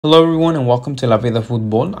Hello everyone and welcome to Vida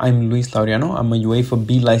Fútbol. I'm Laureano. I'm a UEFA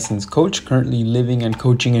B licensed coach currently living and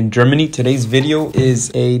coaching in Germany. Today's video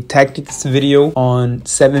is a tactics video on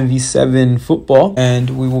 7v7 football, and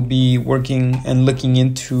we will be working and looking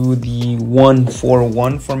into the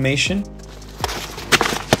 1-4-1 formation.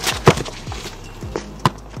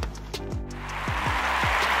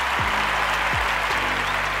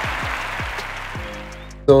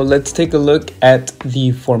 So let's take a look at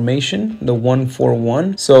the formation, the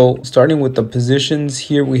 1-4-1. So starting with the positions,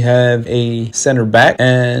 here we have a center back,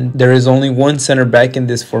 and there is only one center back in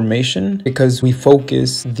this formation because we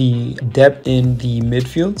focus the depth in the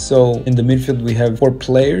midfield. So in the midfield, we have 4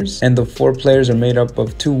 players, and the 4 players are made up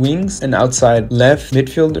of 2 wings, an outside left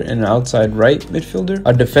midfielder and an outside right midfielder,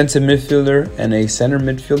 a defensive midfielder and a center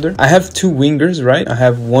midfielder. I have 2 wingers, right? I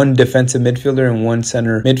have 1 defensive midfielder and 1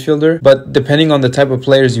 center midfielder, but depending on the type of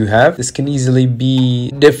players you have, this can easily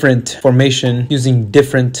be different formation using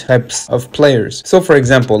different types of players. So for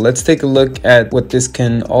example, let's take a look at what this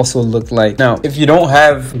can also look like. Now, if you don't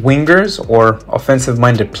have wingers or offensive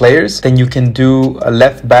minded players, then you can do a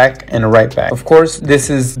left back and a right back. Of course,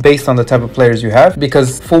 this is based on the type of players you have,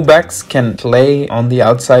 because fullbacks can play on the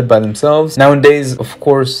outside by themselves. Nowadays, of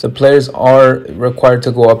course, the players are required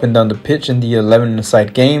to go up and down the pitch in the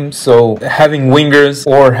 11-a-side game. So having wingers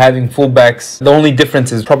or having fullbacks, the only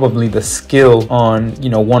difference is probably the skill on,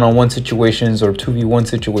 one-on-one situations or 2v1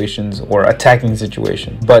 situations or attacking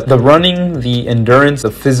situations. But the running, the endurance,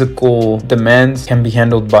 the physical demands can be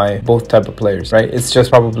handled by both type of players, right? It's just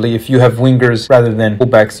probably if you have wingers rather than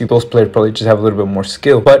fullbacks, those players probably just have a little bit more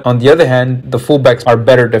skill. But on the other hand, the fullbacks are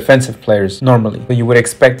better defensive players normally. So you would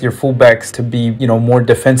expect your fullbacks to be, more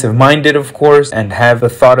defensive minded, of course, and have the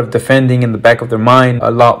thought of defending in the back of their mind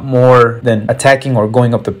a lot more than attacking or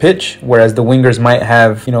going up the pitch. Whereas the wingers might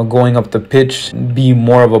have, going up the pitch be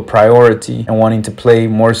more of a priority and wanting to play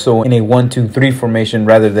more so in a 1-2-3 formation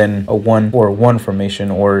rather than a 1-4-1 formation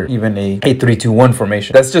or even a 3-2-1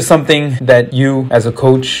 formation. That's just something that you as a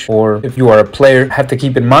coach, or if you are a player, have to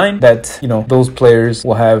keep in mind that, those players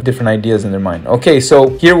will have different ideas in their mind. Okay, so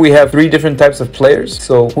here we have 3 different types of players.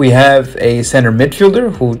 So we have a center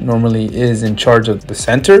midfielder who normally is in charge of the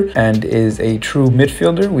center and is a true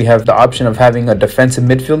midfielder. We have the option of having a defensive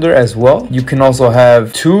midfielder as well. You can also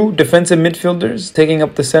have 2 defensive midfielders taking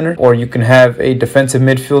up the center, or you can have a defensive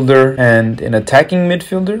midfielder and an attacking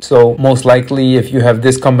midfielder. So most likely, if you have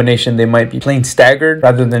this combination, they might be playing staggered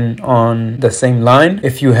rather than on the same line.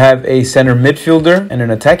 If you have a center midfielder and an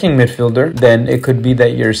attacking midfielder, then it could be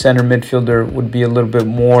that your center midfielder would be a little bit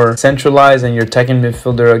more centralized and your attacking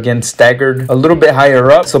midfielder again staggered a little bit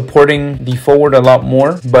higher up, supporting the forward a lot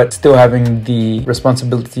more, but still having the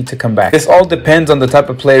responsibility to come back. This all depends on the type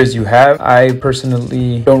of players you have. I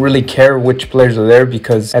personally don't really care which players are there,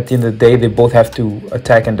 because at the end of the day, they both have to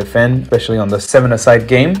attack and defend, especially on the 7-a-side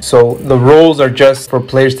game. So the roles are just for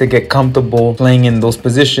players to get comfortable playing in those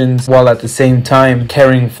positions while at the same time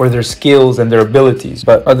caring for their skills and their abilities.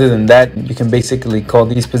 But other than that, you can basically call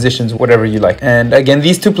these positions whatever you like. And again,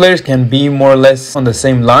 these 2 players can be more or less on the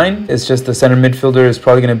same line. It's just the center midfielder is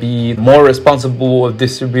probably going to be more responsible of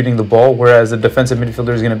distributing the ball, whereas the defensive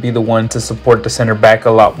midfielder is going to be the one to support the center back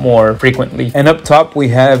a lot more frequently. And up top, we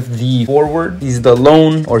have the forward. He's the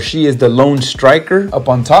lone, or she is the lone striker up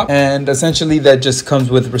on top, and essentially that just comes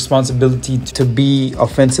with responsibility to be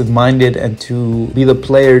offensive minded and to be the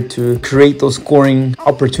player to create those scoring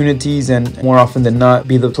opportunities, and more often than not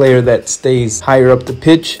be the player that stays higher up the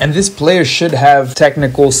pitch. And this player should have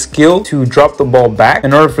technical skill to drop the ball back.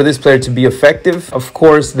 In order for this player to be effective, of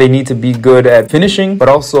course, they need to be good at finishing, but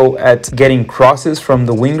also at getting crosses from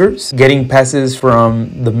the wingers, getting passes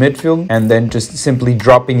from the midfield, and then just simply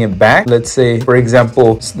dropping it back. Let's say, for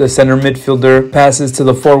example, the center midfielder passes to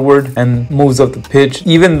the forward and moves up the pitch.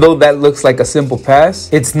 Even though that looks like a simple pass,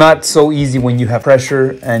 it's not so easy when you have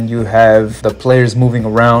pressure and you have the players moving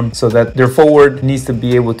around, so that their forward needs to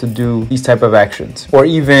be able to do these type of actions. Or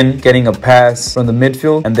even getting a pass from the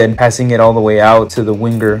midfield and then passing it all the way out to the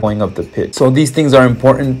winger going up the pitch. So these things are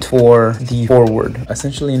important for the forward,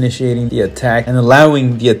 essentially initiating the attack and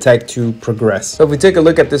allowing the attack to progress. So if we take a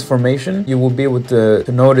look at this formation, you will be able to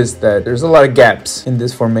notice that there's a lot of gaps in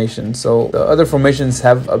this formation. So the other formations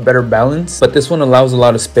have a better balance, but this one allows a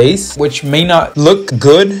lot of space, which may not look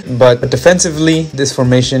good, but defensively this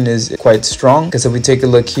formation is quite strong, because if we take a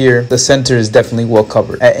look here, the center is definitely well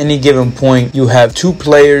covered. At any given point, you have 2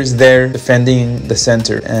 players there defending the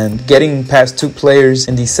center, and getting past 2 players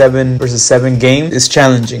in the 7-versus-7 game is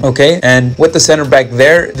challenging. Okay, and with the center back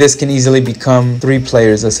there, this can easily become 3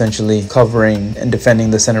 players essentially covering and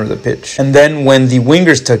defending the center of the pitch. And then then when the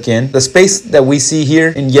wingers tuck in, the space that we see here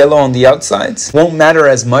in yellow on the outsides won't matter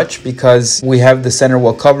as much because we have the center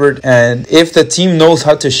well covered. And if the team knows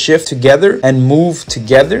how to shift together and move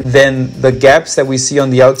together, then the gaps that we see on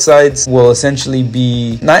the outsides will essentially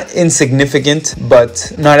be not insignificant,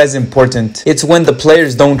 but not as important. It's when the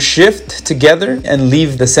players don't shift together and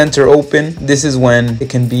leave the center open. This is when it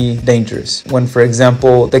can be dangerous. When, for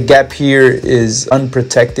example, the gap here is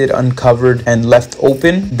unprotected, uncovered, and left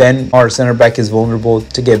open, then our center back is vulnerable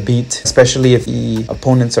to get beat, especially if the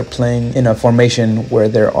opponents are playing in a formation where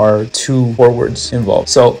there are two forwards involved.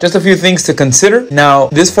 So just a few things to consider. Now,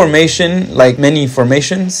 this formation, like many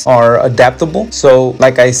formations, are adaptable. So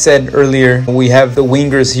like I said earlier, we have the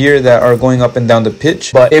wingers here that are going up and down the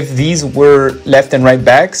pitch. But if these were left and right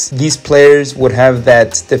backs, these players would have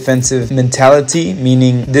that defensive mentality,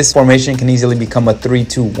 meaning this formation can easily become a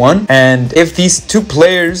 3-2-1. And if these two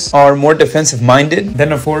players are more defensive minded,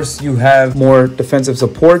 then of course you have more defensive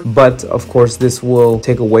support, but of course this will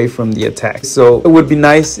take away from the attack. So it would be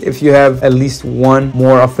nice if you have at least one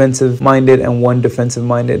more offensive minded and one defensive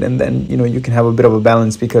minded, and then you can have a bit of a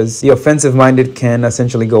balance, because the offensive minded can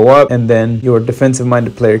essentially go up and then your defensive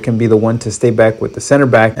minded player can be the one to stay back with the center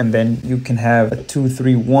back, and then you can have a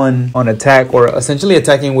 2-3-1 on attack, or essentially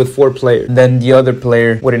attacking with 4 players. And then the other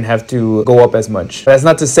player wouldn't have to go up as much. But that's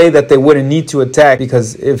not to say that they wouldn't need to attack,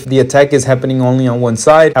 because if the attack is happening only on one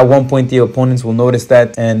side, at one point the opponents will notice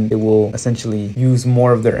that and they will essentially use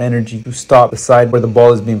more of their energy to stop the side where the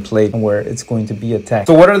ball is being played and where it's going to be attacked.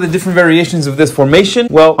 So what are the different variations of this formation?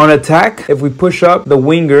 Well, on attack, if we push up the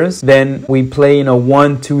wingers, then we play in a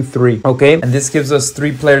 1-2-3, okay? And this gives us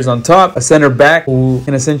 3 players on top, a center back who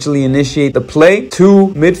can essentially initiate the play,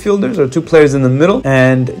 2 midfielders or 2 players in the middle,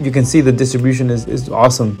 and you can see the distribution is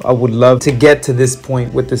awesome. I would love to get to this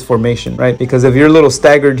point with this formation, right? Because if you're a little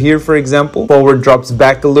staggered here, for example, forward drops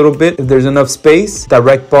back a little bit. If there's enough space,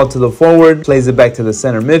 direct ball to the forward, plays it back to the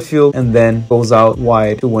center midfield, and then goes out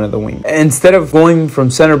wide to one of the wings. Instead of going from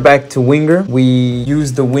center back to winger, we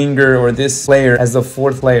use the winger or this player as the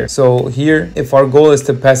 4th player. So here, if our goal is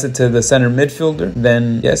to pass it to the center midfielder,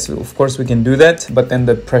 then yes, of course we can do that, but then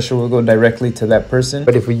the pressure will go directly to that person.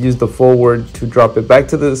 But if we use the forward to drop it back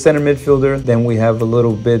to the center midfielder, then we have a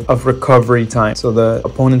little bit of recovery time. So the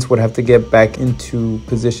opponents would have to get back into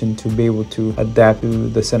position to be able to adapt to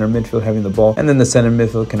the center midfield having the ball, and then the center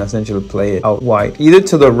midfield can essentially play it out wide, either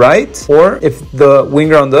to the right, or if the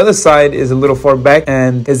winger on the other side is a little far back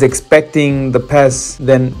and is expecting the pass,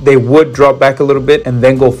 then they would drop back a little bit and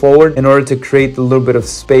then go forward in order to create a little bit of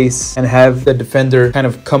space and have the defender kind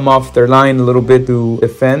of come off their line a little bit to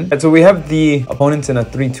defend. And so we have the opponents in a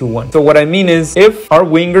 3-2-1. So what I mean is, if our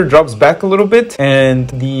winger drops back a little bit and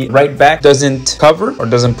the right back doesn't cover or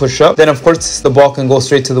doesn't push up, then of course the ball can go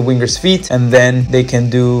straight to the winger's feet, and then they can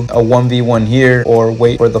do a 1v1 here, or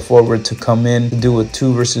wait for the forward to come in to do a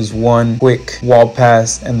 2 versus 1 quick wall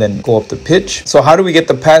pass and then go up the pitch. So how do we get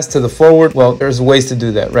the pass to the forward? Well, there's ways to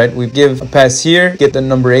do that, right? We give a pass here, get the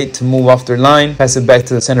number 8 to move off their line, pass it back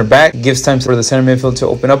to the center back. It gives time for the center midfield to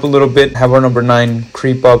open up a little bit, have our number 9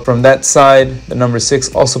 creep up from that side. The number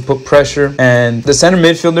 6 also put pressure, and the center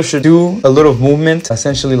midfielder should do a little movement,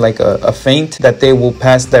 essentially like a feint, that they will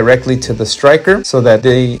pass directly to the striker so that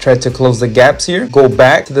they try to close the gaps here, go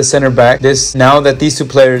back to the center back. Now that these 2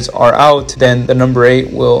 players are out, then the number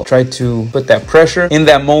 8 will try to put that pressure. In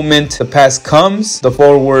that moment, the pass comes, the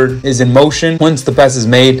forward is in motion. Once the pass is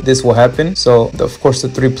made, this will happen. So of course the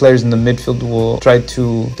 3 players in the midfield will try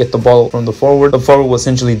to get the ball from the forward. The forward will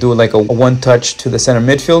essentially do like a 1 touch to the center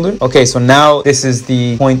midfielder. Okay, so now this is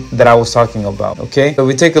the point that I was talking about. Okay, so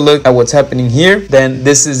we take a look at what's happening here, then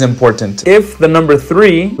this is important. If the number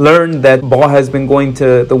 3 learned that ball has been going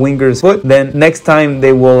to the winger's foot, then next time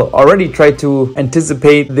they will already try to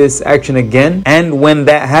anticipate this action again. And when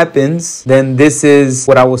that happens, then this is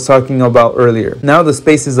what I was talking about earlier. Now the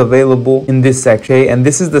space is available in this section, okay? And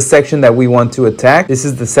this is the section that we want to attack. This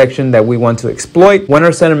is the section that we want to exploit. When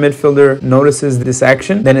our center midfielder notices this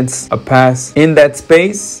action, then it's a pass in that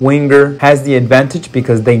space. Winger has the advantage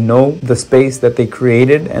because they know the space that they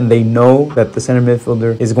created, and they know that the center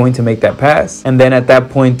midfielder is going to make that pass. And then at that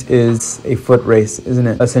point is a foot race, isn't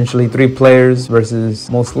it? Essentially 3 players versus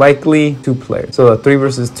most likely 2 players. So a 3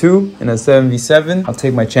 versus 2 in a 7v7, I'll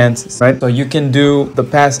take my chances, right? So you can do the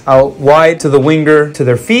pass out wide to the winger to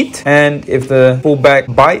their feet, and if the fullback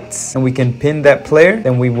bites and we can pin that player,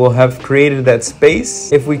 then we will have created that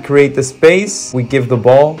space. If we create the space, we give the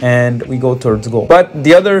ball and we go towards goal. But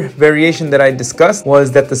the other variation that I discussed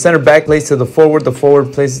was that the center back plays to the forward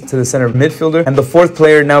plays to the center midfielder, and the 4th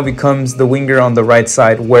player now becomes the winger on the right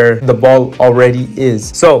side where the ball already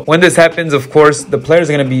is. So when this happens, of course, the players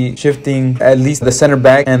are going going to be shifting at least the center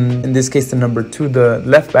back, and in this case the number 2, the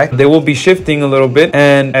left back. They will be shifting a little bit,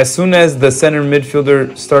 and as soon as the center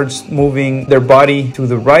midfielder starts moving their body to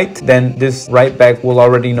the right, then this right back will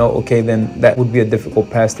already know, okay, then that would be a difficult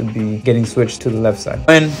pass to be getting switched to the left side.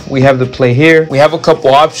 When we have the play here, we have a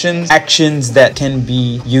couple actions that can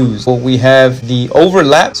be used. Well, we have the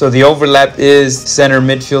overlap. So the overlap is center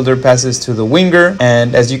midfielder passes to the winger,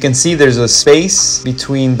 and as you can see, there's a space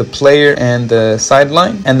between the player and the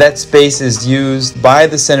sideline, and that space is used by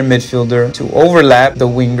the center midfielder to overlap the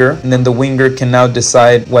winger, and then the winger can now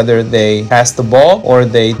decide whether they pass the ball or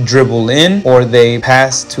they dribble in or they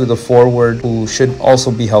pass to the forward, who should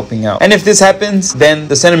also be helping out. And if this happens, then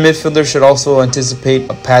the center midfielder should also anticipate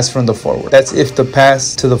a pass from the forward. That's if the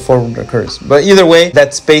pass to the forward occurs. But either way,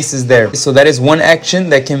 that space is there. So that is one action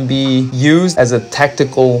that can be used as a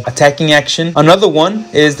tactical attacking action. Another one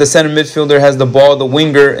is the center midfielder has the ball, the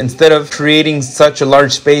winger, instead of creating such a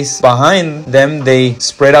large space behind them, they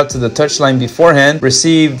spread out to the touchline beforehand,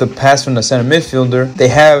 receive the pass from the center midfielder. They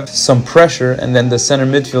have some pressure, and then the center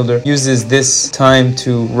midfielder uses this time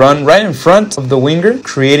to run right in front of the winger,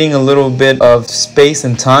 creating a little bit of space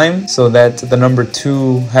and time so that the number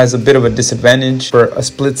 2 has a bit of a disadvantage for a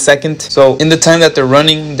split second. So in the time that they're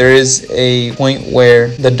running, there is a point where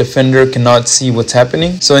the defender cannot see what's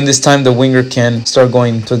happening. So in this time, the winger can start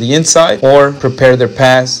going to the inside or prepare their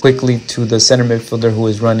pass quickly to the center midfielder who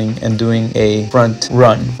is running and doing a front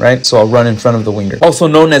run, right? So a run in front of the winger, also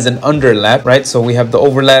known as an underlap, right? So we have the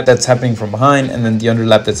overlap that's happening from behind and then the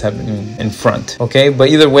underlap that's happening in front, okay? But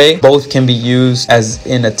either way, both can be used as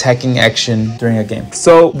an attacking action during a game.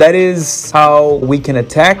 So that is how we can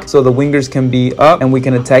attack. So the wingers can be up and we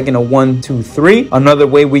can attack in a 1-2-3. Another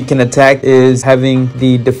way we can attack is having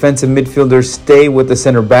the defensive midfielder stay with the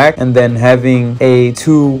center back and then having a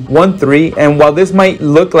 2-1-3. And while this might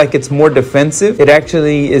look like it's more defensive, it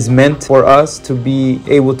actually is meant for us to be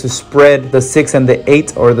able to spread the 6 and the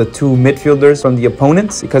 8 or the 2 midfielders from the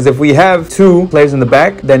opponents, because if we have 2 players in the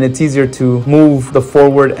back, then it's easier to move the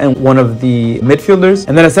forward and one of the midfielders,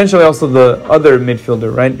 and then essentially also the other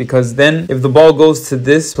midfielder, right? Because then if the ball goes to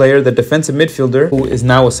this player, the defensive midfielder, who is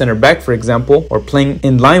now a center back, for example, or playing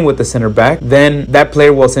in line with the center back, then that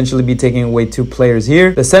player will essentially be taking away 2 players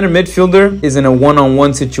here. The center midfielder is in a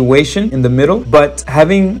one-on-one situation in the middle, but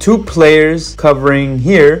having 2 players covering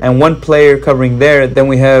here and 1 player covering there, then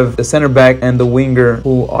we have the center back and the winger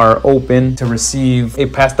who are open to receive a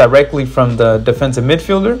pass directly from the defensive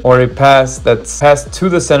midfielder or a pass that's passed to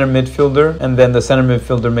the center midfielder, and then the center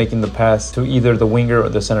midfielder making the pass to either the winger or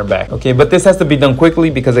the center back. Okay, but this has to be done quickly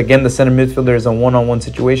because again, the center midfielder is a one-on-one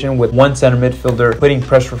situation with 1 center midfielder putting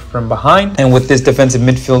pressure from behind, and with this defensive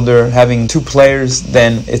midfielder having 2 players,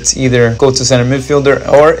 then it's either go to center midfielder,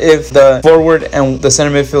 or if the forward and the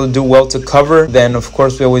center midfielder do well to cover, then of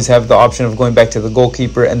course we always have the option of going back to the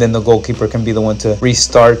goalkeeper, and then the goalkeeper can be the one to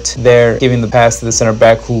restart there, giving the pass to the center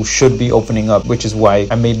back who should be opening up, which is why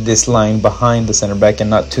I made this line behind the center back and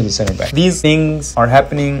not to the center back. These things are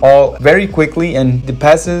happening all very quickly, and the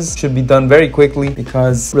passes should be done very quickly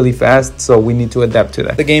because really fast, so we need to adapt to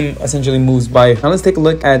that. The game essentially moves by. Now let's take a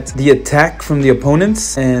look at the attack from the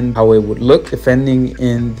opponents and how it would look defending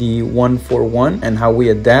in the 1-4-1 and how we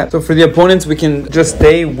adapt. So for the opponents, we can just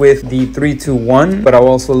stay with the 3-2-1, but I'll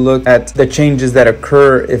also look at the changes that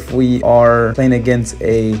occur if we are playing against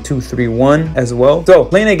a 2-3-1 as well. So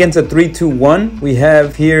playing against a 3-2-1, we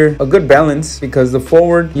have here a good balance because the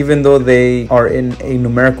forward, even though they are in a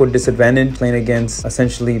numerical disadvantage playing against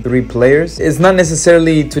essentially 3 players, it's not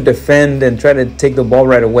necessarily to defend and try to take the ball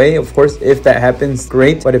right away. Of course, if that happens,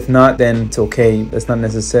 great, but if not, then it's okay. That's not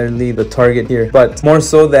necessarily the target here, but more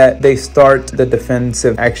so that they start the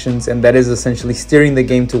defensive actions, and that is essentially steering the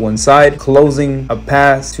game to one side, closing a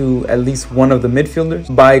pass to at least one of the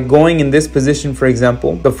midfielders. By going in this position, for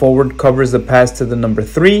example, the forward covers the pass to the number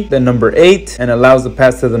 3, the number 8, and allows the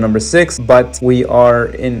pass to the number 6, but we are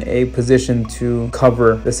in a position to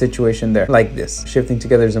cover the situation there like this. Shifting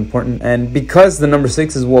together is important, and because the number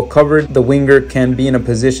 6 is well covered, the winger can be in a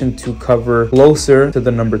position to cover closer to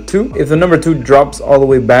the number 2. If the number 2 drops all the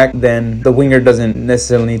way back, then the winger doesn't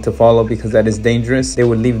necessarily need to follow because that is dangerous. They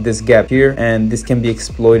would leave this gap here, and this can be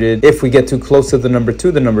exploited if we get too close to the number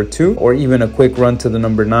 2, or even a quick run to the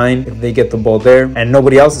number 9. If they get the ball there and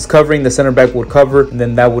nobody else is covering, the center back would cover, and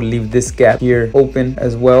then that would leave this gap here open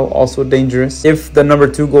as well, also dangerous. If the number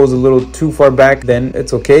 2 goes a little too far back, then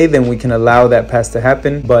it's okay, then we can allow that pass to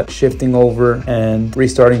happen, but shifting over and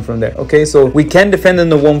restarting from there. Okay, so we can defend in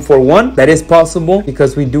the 1-4-1. That is possible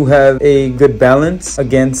because we do have a good balance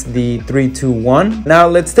against the 3-2-1. Now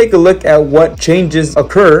let's take a look at what changes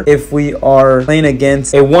occur if we are playing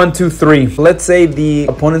against a 1-2-3. Let's say the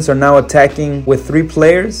opponents are now attacking with 3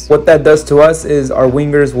 players. What that does to us is our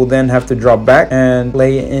wingers will then have to drop back and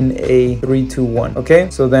play in a 3-2-1. Okay,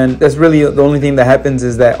 so then that's really the only thing that happens,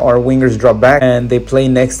 is that our wingers drop back and they play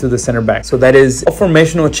next to the center back. So that is a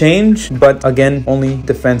formational change, but again, only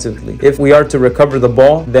defensively. If we are to recover the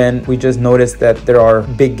ball, then we just notice that there are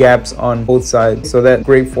big gaps on both sides. So that's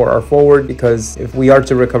great for our forward, because if we are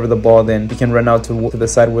to recover the ball, then we can run out to the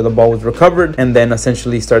side where the ball was recovered and then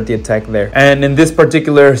essentially start the attack there. And in this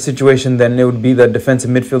particular situation, then it would be the defensive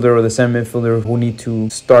midfielder or the center midfielder who need to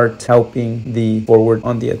start helping the forward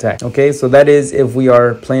on the attack. Okay, so that is if we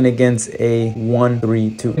are playing against a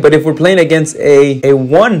 1-3-2. But if we're playing against a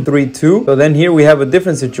 1-3-2, so then here we have a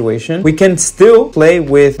different situation. We can still play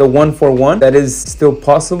with the 1-4-1. That is still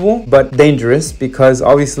possible, but dangerous, because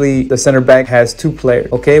obviously the center back has 2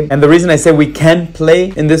 players. Okay, and the reason I say we can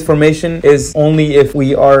play in this formation is only if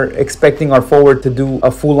we are expecting our forward to do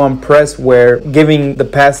a full-on press, where giving the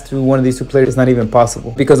pass to one of these 2 players is not even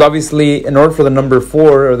possible. Because obviously, in order for the number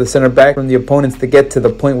 4 or the center back from the opponents to get to the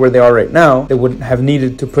point where they are right now, they would have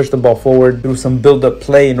needed to push the ball forward through some build-up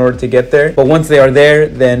play in order to get there. But once they are there,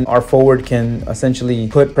 then our forward can essentially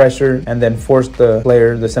put pressure and then force the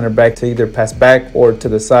player, the center back, to either pass back or to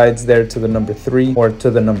the sides there to the number 3 or to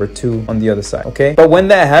the number 2 on the other side. Okay, but when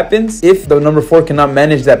that happens, if the number 4 cannot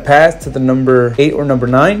manage that pass to the number 8 or number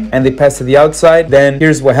 9 and they pass to the outside, then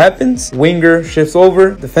here's what happens. Winger shifts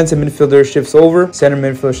over, defensive midfielder shifts over, center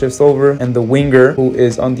midfielder shifts over, and the winger who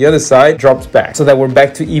is on the other side drops back, so that we're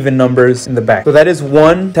back to even numbers in the back. So that is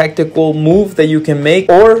one tactical move that you can make.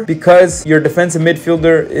 Or because your defensive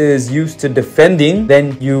midfielder is used to defending,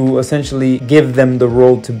 then you essentially give them the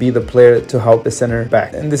role to be the player to help the center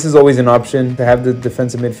back. And this is always an option, to have the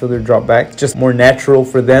defensive midfielder drop back. It's just more natural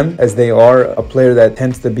for them, as they are a player that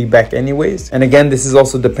tends to be back anyways. And again, this is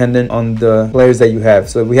also dependent on the players that you have.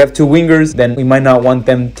 So if we have 2 wingers, then we might not want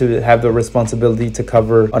them to have the responsibility to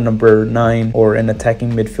cover a number 9 or an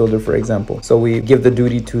attacking midfielder, for example. So we give the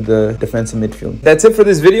duty to the defensive midfield. That's it for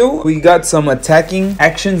this video. We got some attacking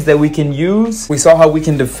actions that we can use. We saw how we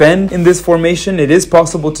can defend in this formation. It is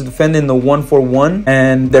possible to defend in the 1-4-1,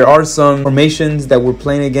 and there are some formations that we're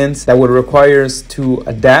playing against that would require us to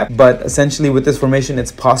adapt, but essentially with this formation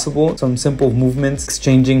it's possible. Some simple movements,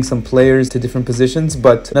 exchanging some players to different positions,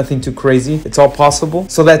 but nothing too crazy. It's all possible.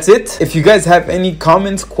 So that's it. If you guys have any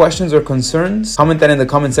comments, questions, or concerns, comment that in the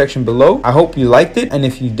comment section below. I hope you liked it, and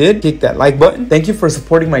if you did, click that like button. Thank you for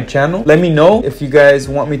supporting my channel. Let me know if you guys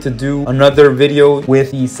want me to do another video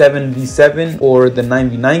with the 7v7 or the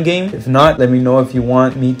 9v9 game. If not, let me know if you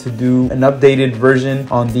want me to do an updated version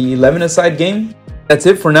on the 11-a-side game. That's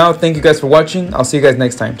it for now. Thank you guys for watching. I'll see you guys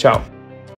next time. Ciao.